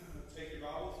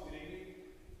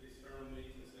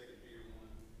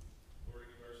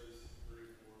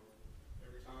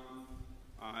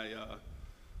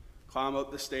climb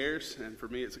up the stairs, and for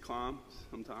me it's a climb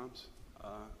sometimes.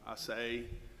 I say,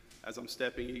 as I'm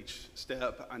stepping each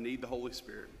step, I need the Holy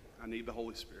Spirit. I need the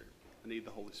Holy Spirit. I need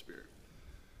the Holy Spirit.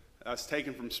 That's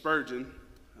taken from Spurgeon.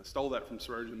 I stole that from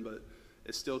Spurgeon, but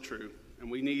it's still true. And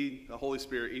we need the Holy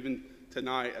Spirit even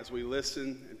tonight as we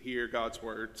listen and hear God's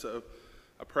word. So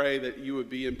I pray that you would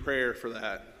be in prayer for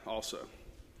that also.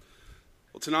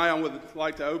 Well, tonight I would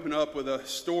like to open up with a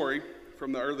story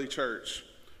from the early church.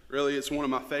 Really, it's one of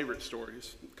my favorite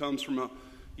stories. It comes from a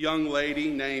young lady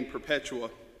named Perpetua,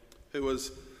 who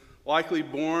was likely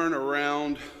born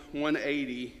around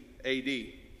 180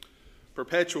 AD.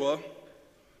 Perpetua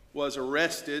was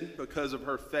arrested because of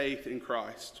her faith in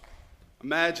Christ.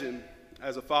 Imagine,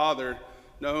 as a father,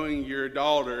 knowing your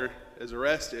daughter is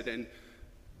arrested and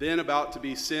then about to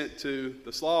be sent to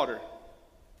the slaughter,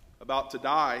 about to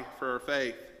die for her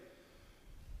faith.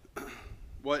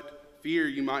 What fear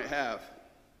you might have.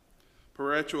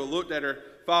 Perpetua looked at her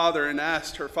father and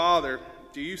asked her father,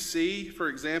 "Do you see, for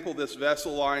example, this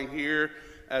vessel lying here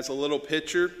as a little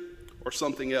pitcher or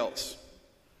something else?"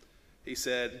 He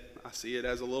said, "I see it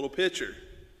as a little pitcher."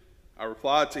 I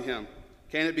replied to him,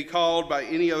 "Can it be called by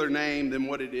any other name than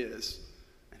what it is?"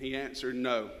 And he answered,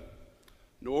 "No,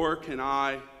 nor can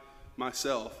I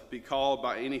myself be called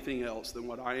by anything else than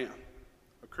what I am,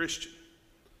 a Christian."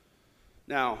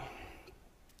 Now,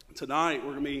 tonight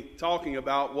we're going to be talking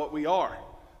about what we are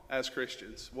as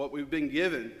Christians, what we've been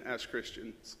given as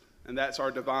Christians, and that's our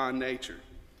divine nature.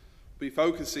 We'll be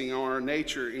focusing on our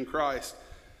nature in Christ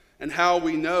and how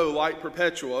we know, like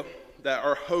Perpetua, that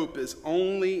our hope is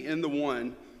only in the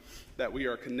one that we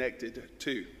are connected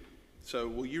to. So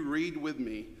will you read with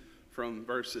me from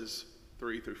verses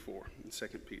 3 through 4 in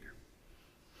 2 Peter?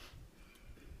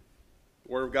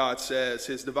 The Word of God says,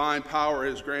 "His divine power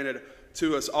has granted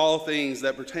to us all things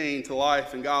that pertain to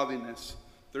life and godliness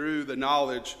through the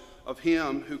knowledge of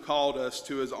him who called us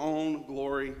to his own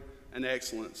glory and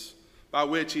excellence, by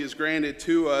which he has granted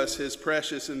to us his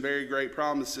precious and very great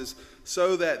promises,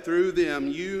 so that through them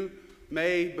you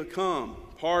may become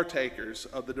partakers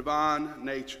of the divine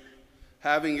nature,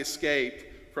 having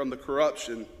escaped from the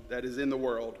corruption that is in the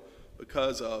world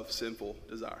because of sinful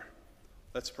desire."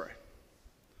 Let's pray.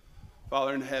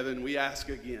 Father in heaven, we ask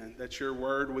again that your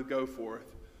word would go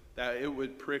forth, that it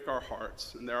would prick our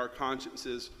hearts, and that our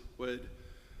consciences would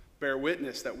bear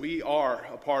witness that we are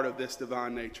a part of this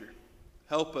divine nature.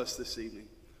 Help us this evening.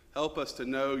 Help us to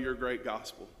know your great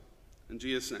gospel. In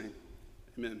Jesus' name,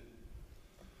 amen.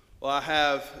 Well, I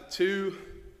have two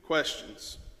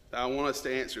questions that I want us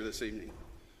to answer this evening.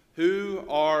 Who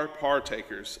are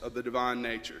partakers of the divine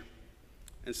nature?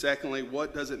 And secondly,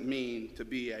 what does it mean to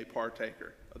be a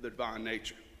partaker of the divine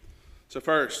nature? So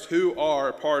first, who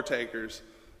are partakers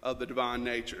of the divine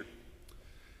nature?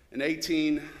 In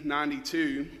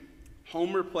 1892,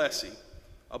 Homer Plessy,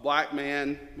 a black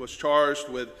man, was charged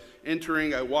with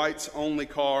entering a whites-only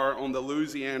car on the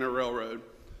Louisiana Railroad.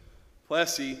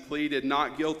 Plessy pleaded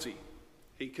not guilty.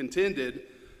 He contended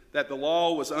that the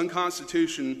law was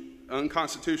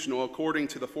unconstitutional according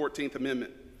to the 14th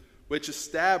Amendment, which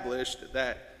established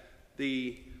that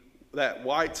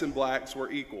whites and blacks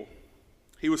were equal.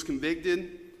 He was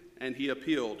convicted and he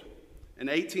appealed. In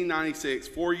 1896,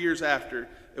 4 years after,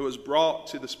 it was brought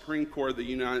to the Supreme Court of the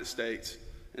United States,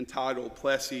 entitled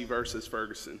Plessy versus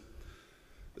Ferguson.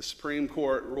 The Supreme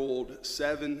Court ruled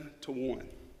 7-1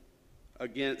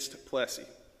 against Plessy,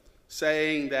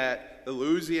 saying that the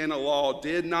Louisiana law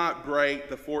did not break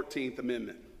the 14th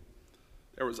Amendment.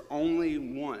 There was only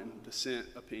one dissent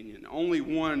opinion, only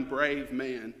one brave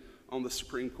man on the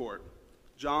Supreme Court.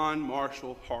 John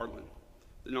Marshall Harlan,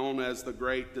 known as the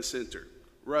Great Dissenter,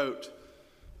 wrote,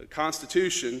 "The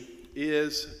Constitution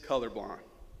is colorblind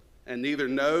and neither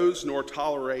knows nor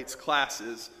tolerates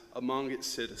classes among its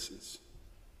citizens."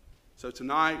 So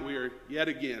tonight we are yet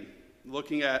again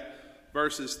looking at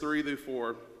verses 3 through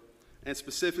 4 and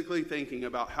specifically thinking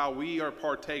about how we are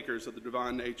partakers of the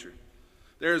divine nature.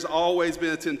 There has always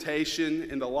been a temptation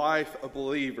in the life of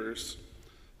believers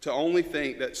to only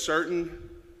think that certain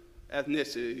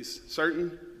ethnicities,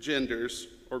 certain genders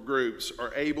or groups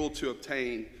are able to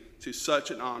obtain to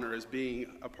such an honor as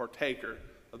being a partaker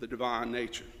of the divine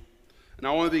nature. And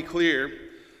I want to be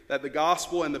clear that the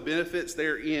gospel and the benefits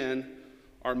therein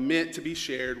are meant to be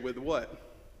shared with what?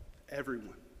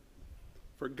 Everyone.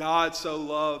 For God so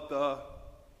loved the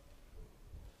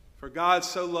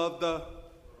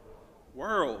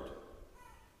world.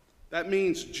 That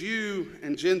means Jew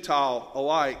and Gentile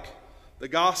alike. The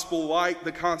gospel, like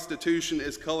the Constitution,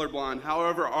 is colorblind.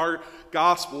 However, our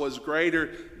gospel is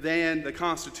greater than the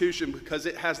Constitution because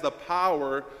it has the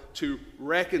power to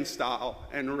reconcile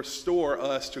and restore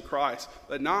us to Christ.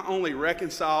 But not only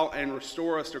reconcile and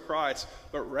restore us to Christ,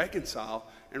 but reconcile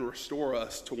and restore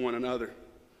us to one another.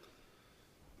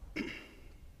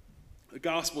 The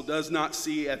gospel does not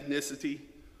see ethnicity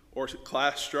or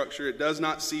class structure. It does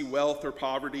not see wealth or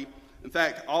poverty. In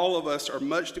fact, all of us are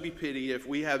much to be pitied if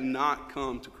we have not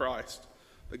come to Christ.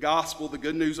 The gospel, the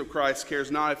good news of Christ,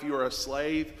 cares not if you are a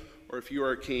slave or if you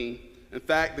are a king. In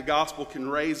fact, the gospel can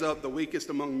raise up the weakest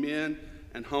among men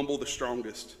and humble the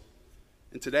strongest.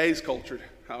 In today's culture,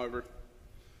 however,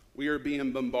 we are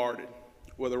being bombarded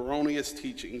with erroneous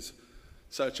teachings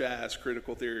such as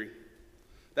critical theory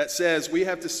that says we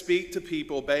have to speak to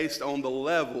people based on the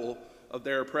level of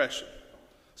their oppression.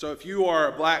 So if you are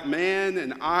a black man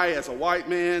and I, as a white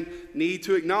man, need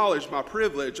to acknowledge my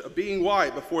privilege of being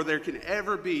white before there can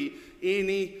ever be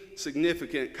any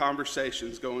significant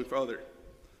conversations going further.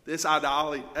 This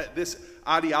ideology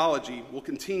will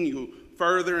continue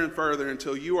further and further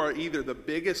until you are either the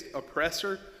biggest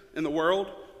oppressor in the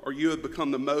world or you have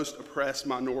become the most oppressed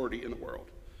minority in the world.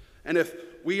 And if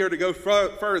we are to go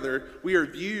further, we are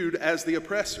viewed as the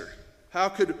oppressor. How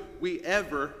could we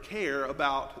ever care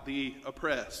about the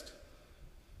oppressed?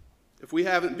 If we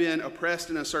haven't been oppressed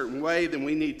in a certain way, then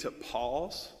we need to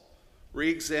pause,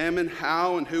 re-examine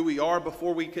how and who we are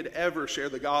before we could ever share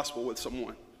the gospel with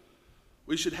someone.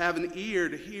 We should have an ear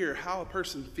to hear how a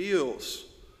person feels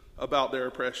about their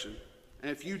oppression.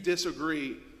 And if you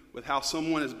disagree with how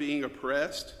someone is being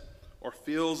oppressed or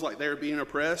feels like they're being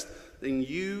oppressed, then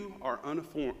you are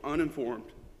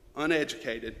uninformed,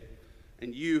 uneducated,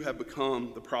 and you have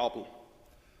become the problem.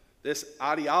 This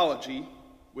ideology,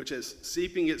 which is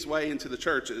seeping its way into the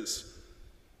churches,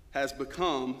 has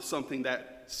become something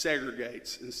that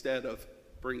segregates instead of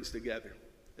brings together.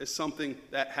 It's something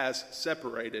that has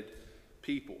separated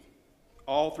people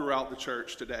all throughout the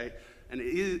church today, and it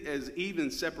is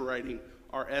even separating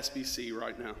our SBC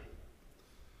right now.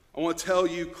 I want to tell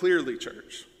you clearly,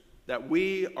 church, that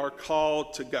we are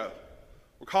called to go.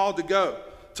 We're called to go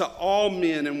to all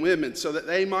men and women so that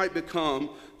they might become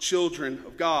children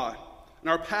of God. And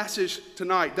our passage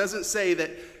tonight doesn't say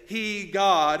that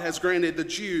God, has granted the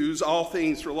Jews all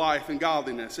things for life and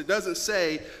godliness. It doesn't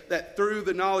say that through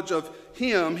the knowledge of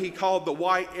him, he called the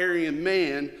white Aryan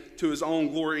man to his own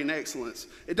glory and excellence.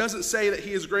 It doesn't say that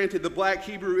he has granted the black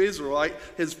Hebrew Israelite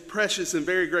his precious and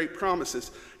very great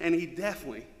promises. And he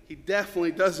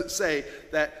definitely doesn't say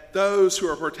that those who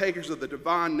are partakers of the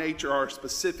divine nature are a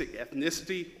specific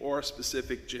ethnicity or a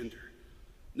specific gender.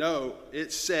 No,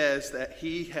 it says that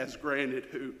he has granted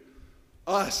who?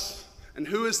 Us. And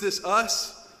who is this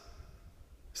us?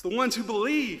 It's the ones who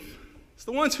believe. It's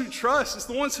the ones who trust. It's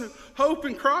the ones who hope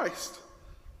in Christ.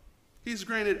 He's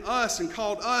granted us and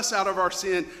called us out of our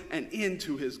sin and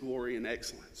into his glory and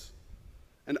excellence.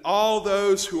 And all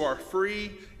those who are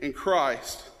free in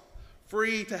Christ,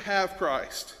 free to have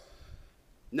Christ,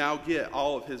 now get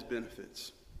all of his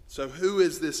benefits. So who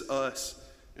is this us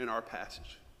in our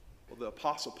passage? Well, the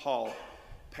Apostle Paul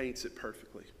paints it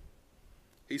perfectly.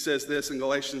 He says this in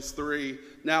Galatians 3,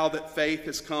 now that faith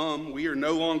has come, we are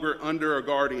no longer under a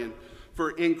guardian.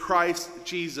 For in Christ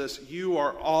Jesus, you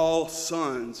are all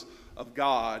sons of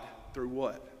God through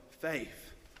what?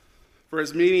 Faith. For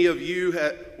as many of you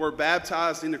were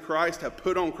baptized into Christ, have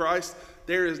put on Christ,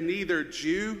 there is neither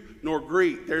Jew nor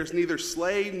Greek. There is neither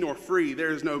slave nor free.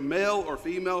 There is no male or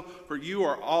female, for you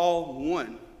are all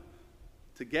one.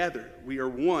 Together we are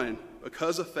one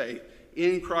because of faith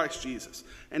in Christ Jesus.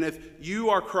 And if you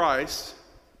are Christ,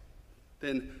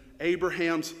 then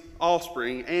Abraham's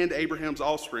offspring and Abraham's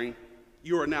offspring,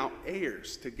 you are now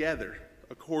heirs together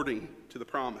according to the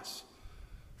promise.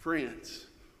 Friends,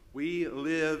 we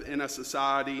live in a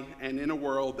society and in a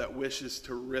world that wishes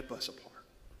to rip us apart.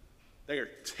 They are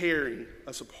tearing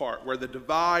us apart, where the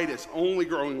divide is only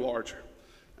growing larger.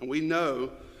 And we know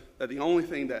that the only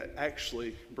thing that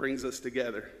actually brings us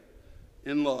together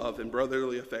in love and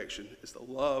brotherly affection is the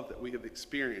love that we have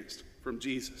experienced from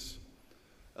Jesus.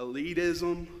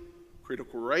 Elitism,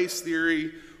 critical race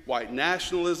theory, white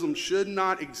nationalism should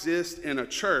not exist in a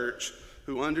church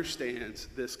who understands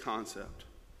this concept.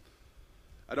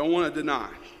 I don't want to deny,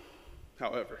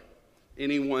 however,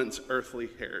 anyone's earthly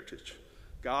heritage.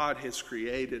 God has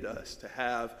created us to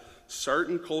have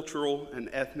certain cultural and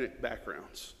ethnic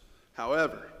backgrounds.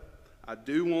 However, I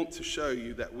do want to show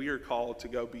you that we are called to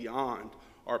go beyond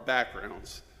our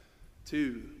backgrounds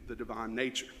to the divine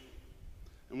nature.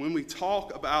 And when we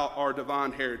talk about our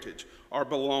divine heritage, our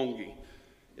belonging,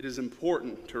 it is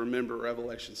important to remember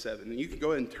Revelation 7. And you can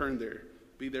go ahead and turn there,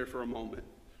 be there for a moment.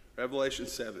 Revelation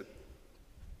 7.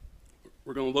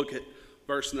 We're going to look at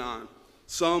verse 9.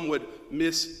 Some would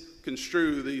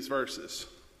misconstrue these verses.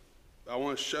 I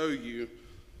want to show you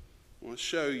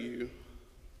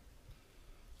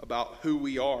about who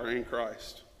we are in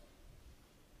Christ.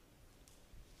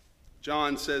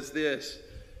 John says this.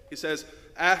 He says,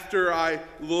 "After I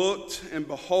looked, and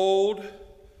behold,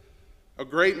 a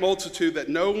great multitude that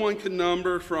no one could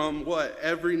number from" what?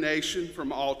 Every nation,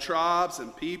 from all tribes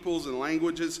and peoples and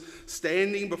languages,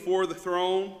 standing before the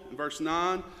throne, in verse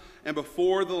 9, and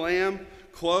before the Lamb,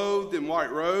 clothed in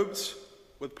white robes,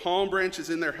 with palm branches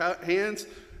in their hands,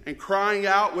 and crying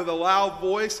out with a loud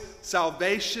voice,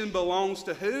 "Salvation belongs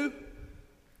to who?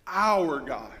 Our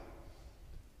God."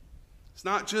 It's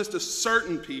not just a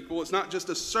certain people, it's not just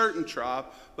a certain tribe,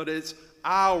 but it's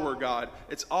our God.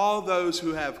 It's all those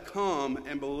who have come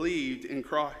and believed in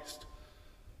Christ.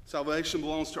 Salvation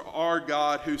belongs to our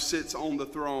God who sits on the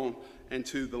throne and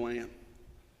to the Lamb.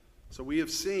 So we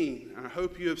have seen, and I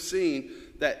hope you have seen,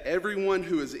 that everyone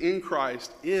who is in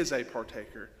Christ is a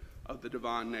partaker of the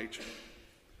divine nature.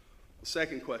 The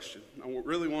second question, I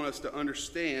really want us to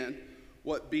understand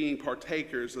what being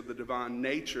partakers of the divine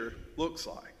nature looks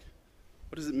like.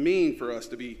 What does it mean for us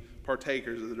to be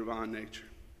partakers of the divine nature?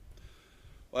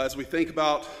 Well, as we think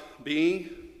about being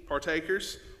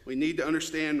partakers, we need to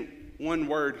understand one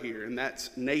word here, and that's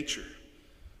nature.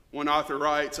 One author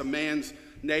writes, "A man's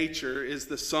nature is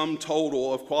the sum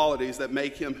total of qualities that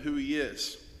make him who he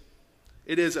is.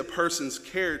 It is a person's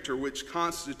character which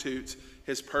constitutes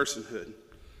his personhood."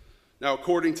 Now,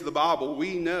 according to the Bible,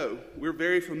 we know, we're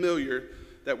very familiar,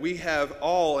 that we have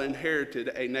all inherited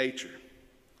a nature.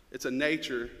 It's a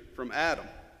nature from Adam.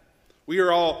 We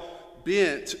are all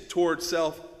bent towards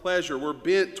self-pleasure. We're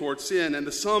bent towards sin. And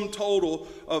the sum total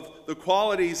of the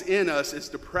qualities in us is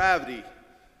depravity.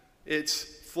 It's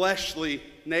fleshly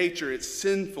nature. It's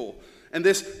sinful. And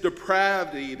this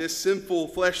depravity, this sinful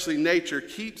fleshly nature,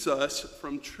 keeps us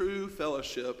from true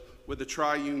fellowship with the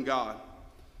triune God.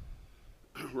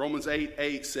 Romans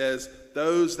 8:8 says,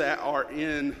 "Those that are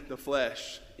in the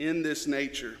flesh, in this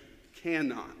nature,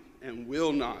 cannot and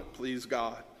will not please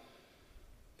God."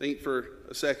 Think for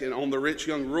a second on the rich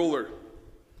young ruler.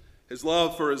 His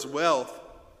love for his wealth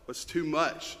was too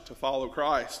much to follow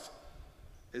Christ.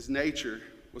 His nature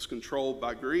was controlled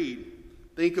by greed.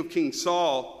 Think of King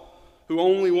Saul, who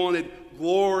only wanted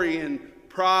glory and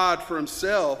pride for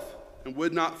himself and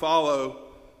would not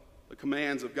follow the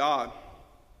commands of God.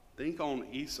 Think on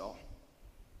Esau.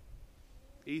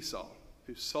 Esau,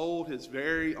 who sold his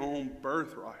very own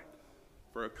birthright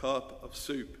for a cup of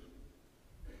soup.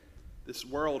 This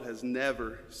world has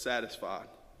never satisfied.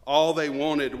 All they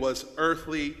wanted was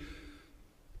earthly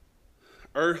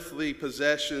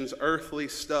possessions, earthly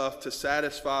stuff to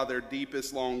satisfy their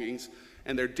deepest longings.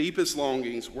 And their deepest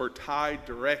longings were tied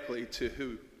directly to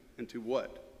who and to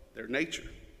what? Their nature.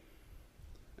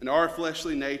 And our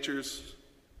fleshly natures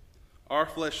are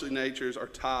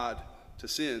tied to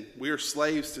sin. We are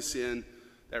slaves to sin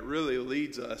that really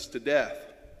leads us to death.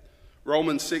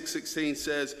 Romans 6:16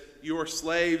 says, "You are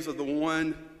slaves of the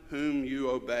one whom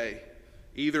you obey,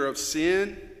 either of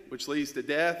sin, which leads to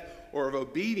death, or of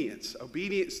obedience."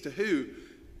 Obedience to who?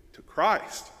 To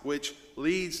Christ, which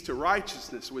leads to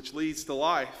righteousness, which leads to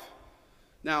life.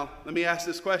 Now, let me ask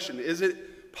this question. Is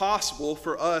it possible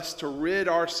for us to rid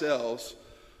ourselves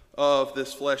of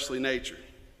this fleshly nature?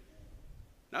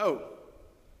 No.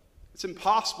 It's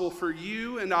impossible for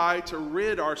you and I to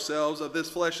rid ourselves of this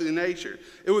fleshly nature.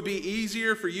 It would be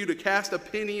easier for you to cast a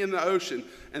penny in the ocean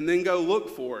and then go look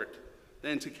for it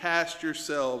than to cast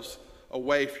yourselves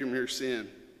away from your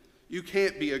sin. You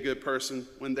can't be a good person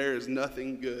when there is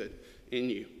nothing good in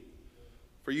you.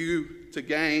 For you to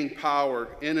gain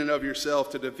power in and of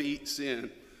yourself to defeat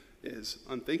sin is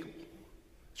unthinkable.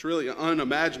 It's really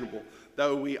unimaginable,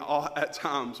 though we all at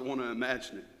times want to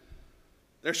imagine it.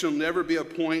 There shall never be a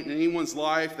point in anyone's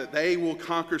life that they will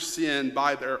conquer sin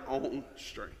by their own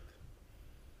strength.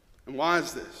 And why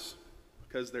is this?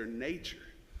 Because their natures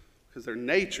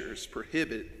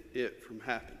prohibit it from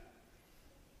happening.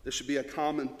 This should be a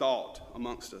common thought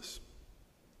amongst us.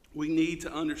 We need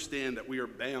to understand that we are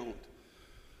bound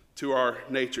to our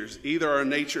natures, either our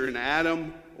nature in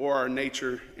Adam or our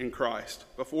nature in Christ.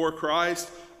 Before Christ,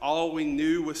 all we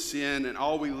knew was sin and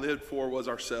all we lived for was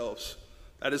ourselves.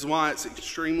 That is why it's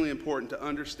extremely important to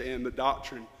understand the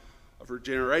doctrine of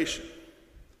regeneration.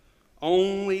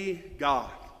 Only God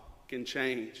can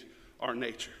change our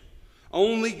nature.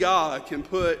 Only God can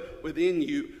put within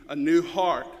you a new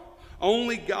heart.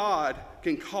 Only God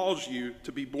can cause you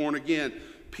to be born again.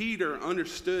 Peter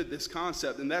understood this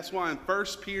concept, and that's why in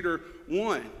 1 Peter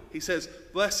 1, he says,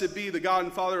 "Blessed be the God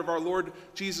and Father of our Lord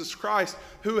Jesus Christ,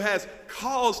 who has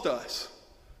caused us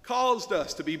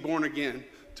to be born again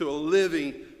to a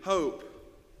living hope.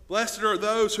 Blessed are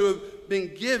those who have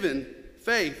been given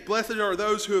faith. Blessed are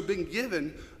those who have been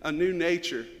given a new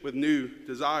nature with new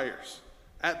desires."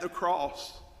 At the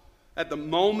cross, at the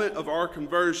moment of our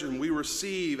conversion, we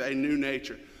receive a new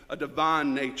nature, a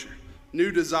divine nature.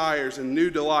 New desires and new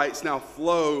delights now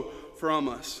flow from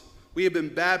us. We have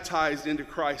been baptized into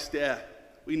Christ's death.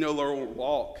 We no longer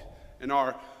walk in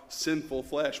our sinful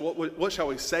flesh. What shall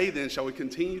we say then? Shall we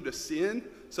continue to sin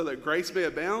so that grace may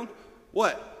abound?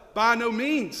 What? By no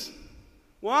means.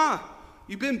 Why?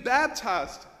 You've been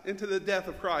baptized into the death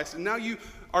of Christ, and now you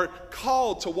are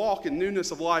called to walk in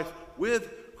newness of life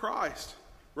with Christ.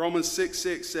 Romans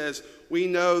 6:6 says, "We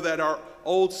know that our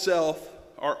old self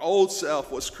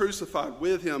was crucified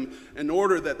with him in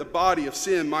order that the body of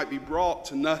sin might be brought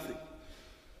to nothing,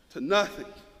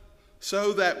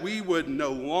 so that we would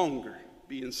no longer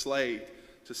be enslaved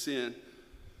to sin."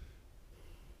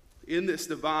 In this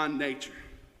divine nature,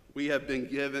 we have been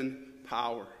given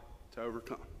power to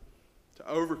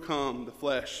overcome the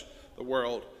flesh, the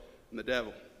world, and the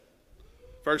devil.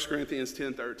 1 Corinthians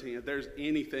 10:13, if there's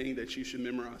anything that you should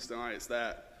memorize tonight, it's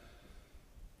that.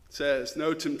 It says,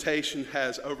 "No temptation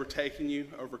has overtaken you,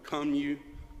 overcome you,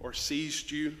 or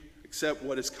seized you, except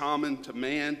what is common to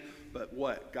man, but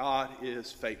what? God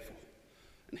is faithful.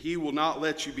 And he will not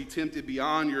let you be tempted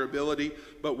beyond your ability,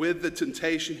 but with the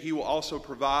temptation he will also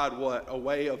provide what? A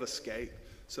way of escape,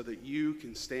 so that you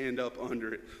can stand up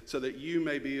under it, so that you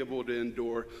may be able to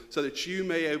endure, so that you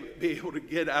may be able to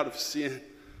get out of sin,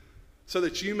 so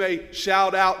that you may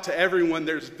shout out to everyone,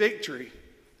 there's victory.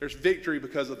 There's victory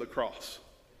because of the cross."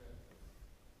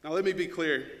 Now let me be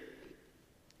clear.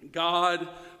 God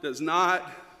does not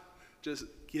just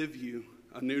give you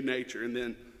a new nature and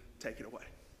then take it away.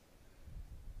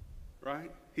 Right?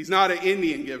 He's not an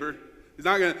Indian giver. He's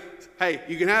not going to, "Hey,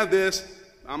 you can have this.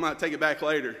 I'm going to take it back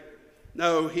later."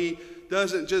 No, he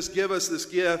doesn't just give us this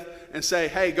gift and say,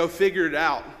 "Hey, go figure it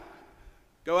out.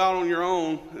 Go out on your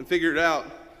own and figure it out."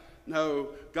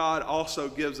 No, God also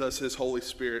gives us his Holy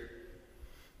Spirit.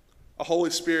 A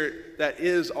Holy Spirit that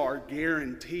is our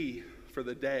guarantee for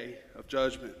the day of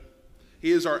judgment.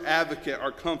 He is our advocate,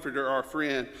 our comforter, our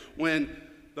friend. When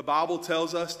the Bible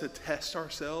tells us to test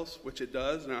ourselves, which it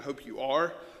does, and I hope you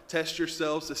are, test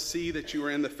yourselves to see that you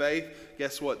are in the faith,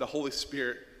 guess what? The Holy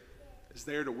Spirit is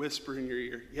there to whisper in your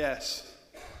ear, "Yes,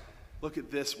 look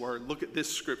at this word, look at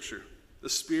this scripture." The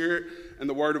Spirit and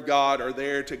the Word of God are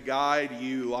there to guide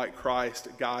you like Christ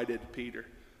guided Peter.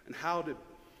 And how did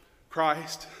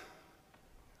Christ,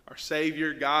 our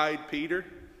Savior, guide Peter?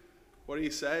 What did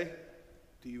he say?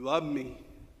 "Do you love me?"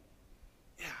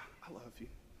 "Yeah, I love you."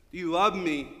 "Do you love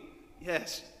me?"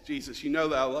 "Yes, Jesus, you know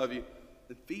that I love you."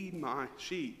 "Then feed my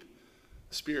sheep."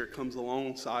 The Spirit comes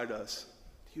alongside us.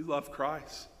 "Do you love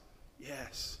Christ?"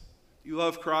 "Yes." "Do you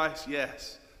love Christ?"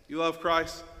 "Yes." "Do you love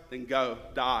Christ?" Then go,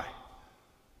 die.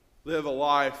 Live a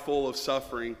life full of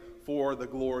suffering for the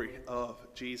glory of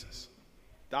Jesus.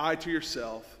 Die to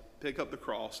yourself, pick up the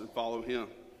cross, and follow him.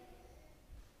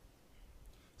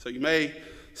 So you may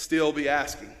still be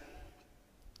asking,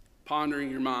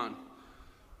 pondering your mind,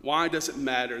 why does it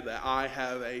matter that I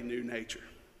have a new nature?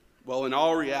 Well, in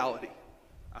all reality,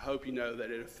 I hope you know that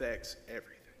it affects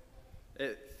everything.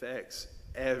 It affects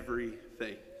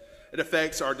everything. It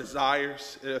affects our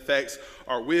desires. It affects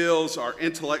our wills, our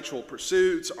intellectual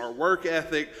pursuits, our work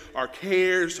ethic, our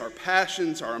cares, our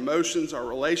passions, our emotions, our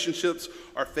relationships,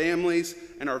 our families,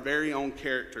 and our very own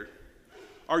character.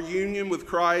 Our union with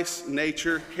Christ's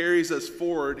nature carries us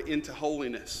forward into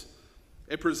holiness.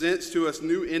 It presents to us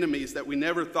new enemies that we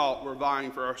never thought were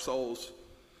vying for our souls.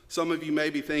 Some of you may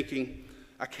be thinking,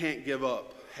 "I can't give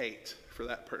up hate for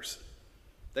that person.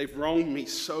 They've wronged me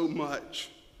so much.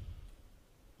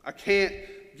 I can't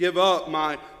give up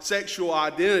my sexual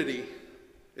identity.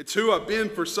 It's who I've been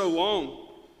for so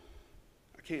long.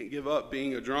 I can't give up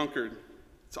being a drunkard.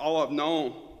 It's all I've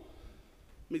known."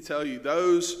 Let me tell you,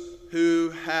 those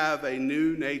who have a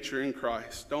new nature in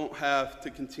Christ don't have to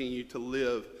continue to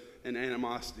live in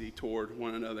animosity toward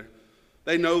one another.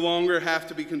 They no longer have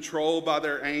to be controlled by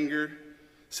their anger.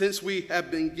 Since we have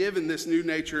been given this new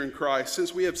nature in Christ,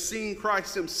 since we have seen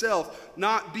Christ himself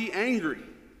not be angry,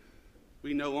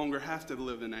 we no longer have to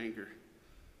live in anger.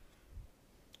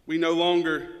 We no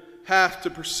longer have to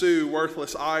pursue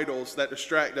worthless idols that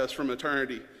distract us from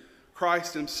eternity.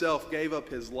 Christ himself gave up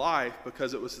his life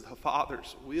because it was the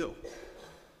Father's will.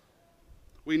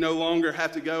 We no longer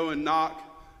have to go and knock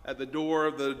at the door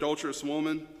of the adulterous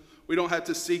woman We don't have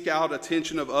to seek out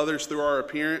attention of others through our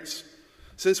appearance.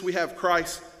 Since we have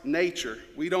Christ's nature,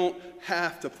 we don't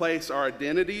have to place our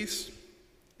identities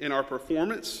in our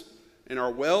performance, in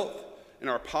our wealth, in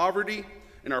our poverty,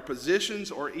 in our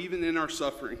positions, or even in our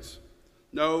sufferings.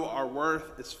 No, our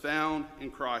worth is found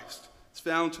in Christ. It's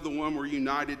found to the one we're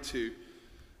united to,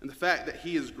 and the fact that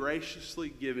he has graciously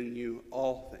given you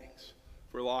all things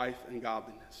for life and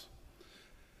godliness.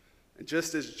 And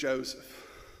just as Joseph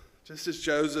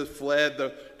fled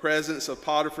the presence of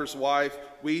Potiphar's wife,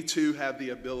 we too have the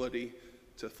ability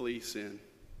to flee sin.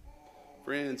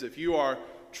 Friends, if you are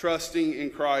trusting in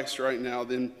Christ right now,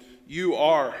 then you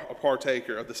are a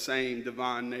partaker of the same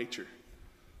divine nature.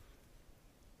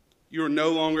 You are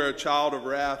no longer a child of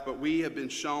wrath, but we have been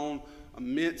shown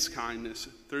immense kindness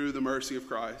through the mercy of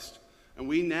Christ. And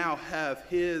we now have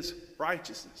his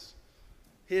righteousness,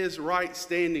 his right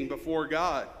standing before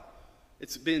God.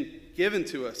 It's been given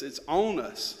to us. It's on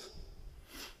us.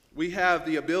 We have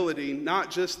the ability,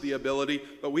 not just the ability,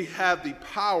 but we have the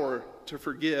power to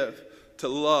forgive, to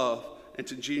love, and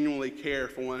to genuinely care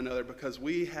for one another because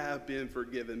we have been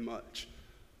forgiven much.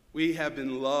 We have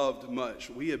been loved much.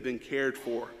 We have been cared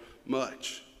for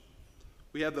much.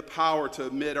 We have the power to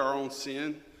admit our own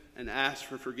sin and ask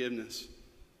for forgiveness.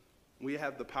 We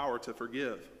have the power to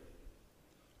forgive.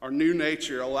 Our new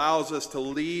nature allows us to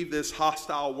leave this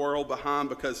hostile world behind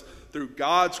because through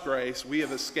God's grace, we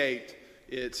have escaped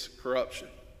its corruption.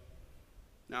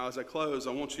 Now, as I close,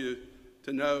 I want you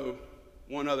to know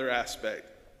one other aspect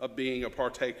of being a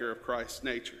partaker of Christ's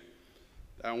nature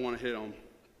that I want to hit on.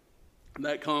 And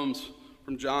that comes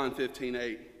from John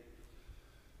 15:18.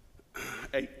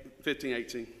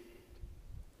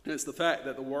 And it's the fact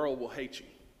that the world will hate you.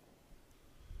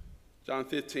 John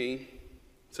 15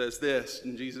 says this,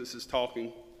 and Jesus is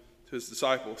talking to his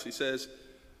disciples. He says,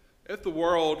 "If the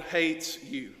world hates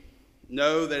you,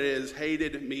 know that it has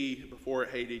hated me before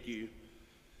it hated you.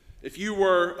 If you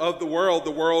were of the world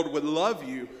would love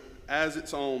you as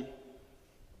its own.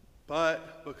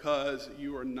 But because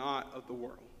you are not of the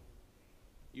world,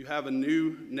 you have a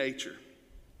new nature.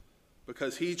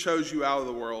 Because he chose you out of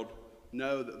the world,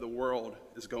 know that the world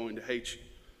is going to hate you."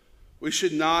 We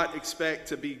should not expect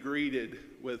to be greeted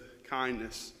with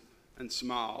kindness and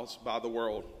smiles by the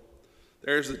world.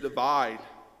 There's a divide.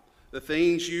 The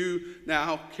things you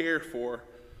now care for,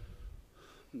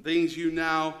 things you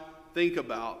now think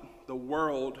about, the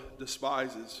world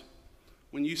despises.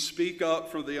 When you speak up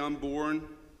for the unborn,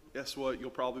 guess what? You'll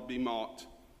probably be mocked.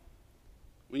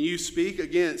 When you speak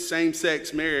against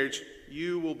same-sex marriage,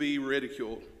 you will be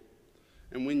ridiculed.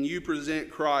 And when you present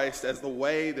Christ as the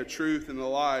way, the truth, and the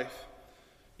life,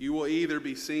 you will either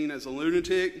be seen as a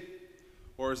lunatic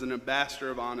or as an ambassador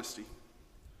of honesty.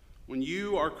 When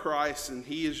you are Christ and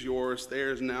he is yours,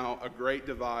 there is now a great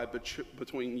divide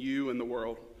between you and the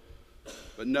world.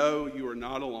 But no, you are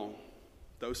not alone,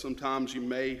 though sometimes you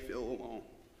may feel alone.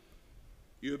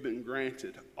 You have been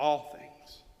granted all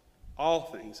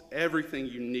things, everything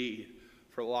you need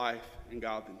for life and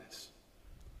godliness.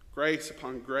 Grace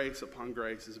upon grace upon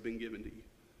grace has been given to you.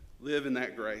 Live in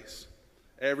that grace.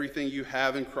 Everything you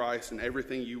have in Christ and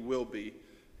everything you will be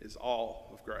is all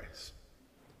of grace.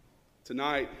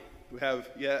 Tonight, we have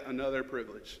yet another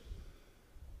privilege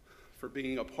for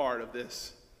being a part of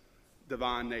this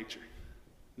divine nature.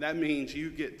 That means you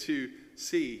get to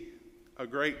see a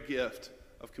great gift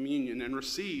of communion and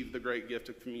receive the great gift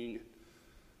of communion.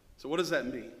 So what does that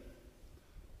mean?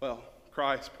 Well,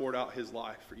 Christ poured out his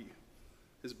life for you.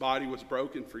 His body was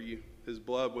broken for you. His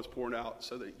blood was poured out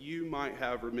so that you might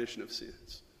have remission of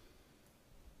sins.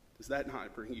 Does that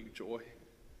not bring you joy?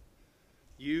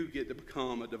 You get to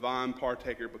become a divine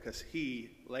partaker because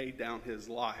he laid down his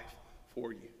life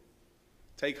for you.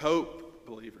 Take hope,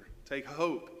 believer. Take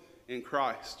hope in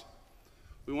Christ.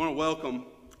 We want to welcome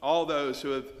all those who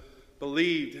have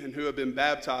believed and who have been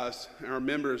baptized and are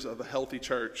members of a healthy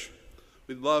church.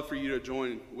 We'd love for you to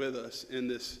join with us in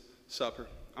this supper.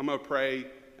 I'm going to pray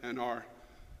and our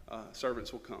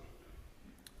servants will come.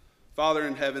 Father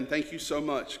in heaven, thank you so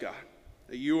much, God,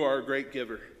 that you are a great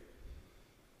giver.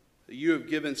 That you have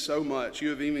given so much. You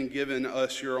have even given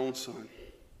us your own Son.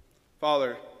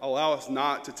 Father, allow us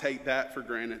not to take that for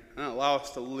granted and allow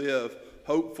us to live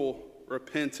hopeful,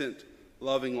 repentant,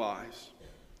 loving lives.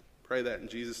 Pray that in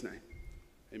Jesus' name.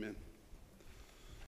 Amen.